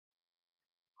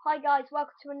Hi guys,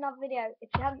 welcome to another video. If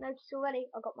you haven't noticed already,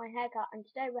 I got my hair cut and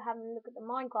today we're having a look at the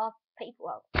Minecraft paper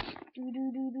world. Hi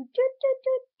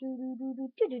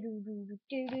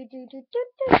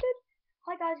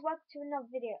guys, welcome to another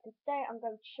video and today I'm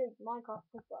going to show you the Minecraft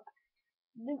paper world.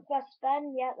 Luke vs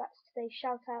Ben, yeah, that's today's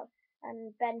shout out,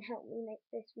 and Ben helped me make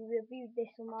this. We reviewed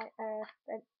this on my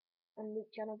Ben and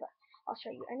Luke channel, but I'll show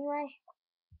you anyway.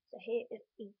 So here is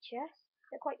a chest.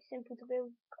 They're quite simple to build,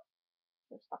 got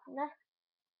some stuff in there.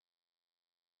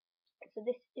 So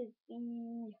this is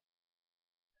the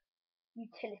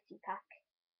utility pack.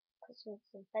 Comes with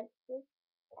some fences,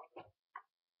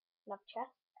 another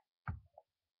chest,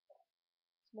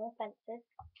 more fences.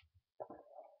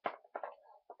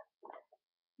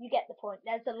 You get the point.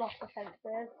 There's a lot of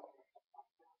fences.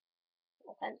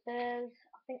 More fences.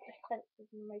 I think the fence is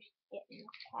the most get in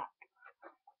the pack.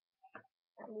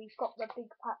 And we've got the big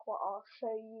pack, what I'll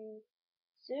show you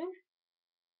soon.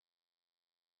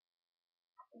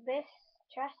 This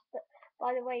chest,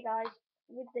 by the way guys,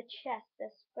 with the chest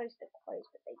they're supposed to close,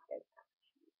 but they don't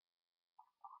actually.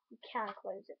 You can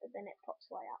close it, but then it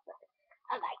pops right out. But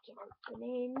I like it open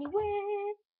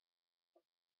anyway.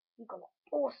 We've got an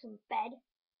awesome bed.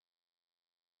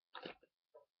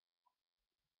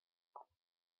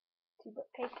 2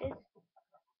 bookcases.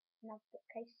 Another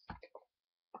bookcase.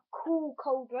 A cool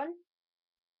cauldron.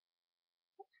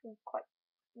 Actually quite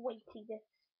weighty this.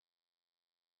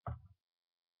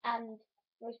 And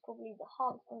most probably the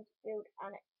hardest one to build,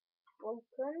 and it's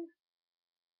broken.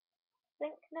 I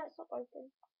think no, it's not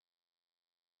broken.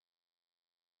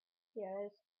 Yeah, it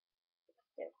is.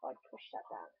 So if I push that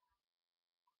down,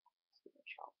 it's a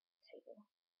sharp table.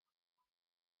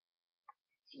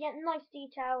 So yeah, nice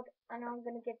detailed, and I'm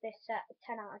gonna give this set a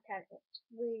 10 out of 10. It's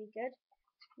really good.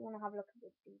 If you want to have a look at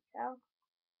the detail,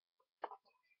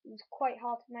 it was quite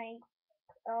hard to make.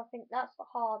 I think that's the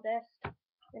hardest.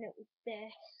 Then it was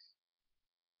this,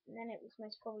 and then it was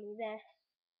most probably this.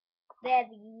 They're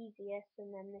the easiest, and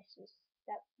then this was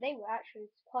that. They were actually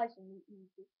surprisingly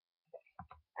easy,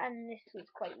 and this was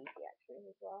quite easy actually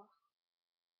as well.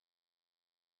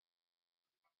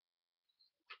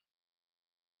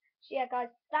 So yeah,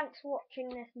 guys, thanks for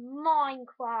watching this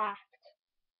Minecraft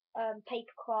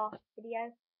papercraft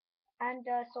video, and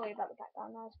sorry about the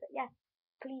background noise, but yeah,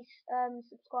 please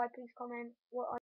subscribe, please comment what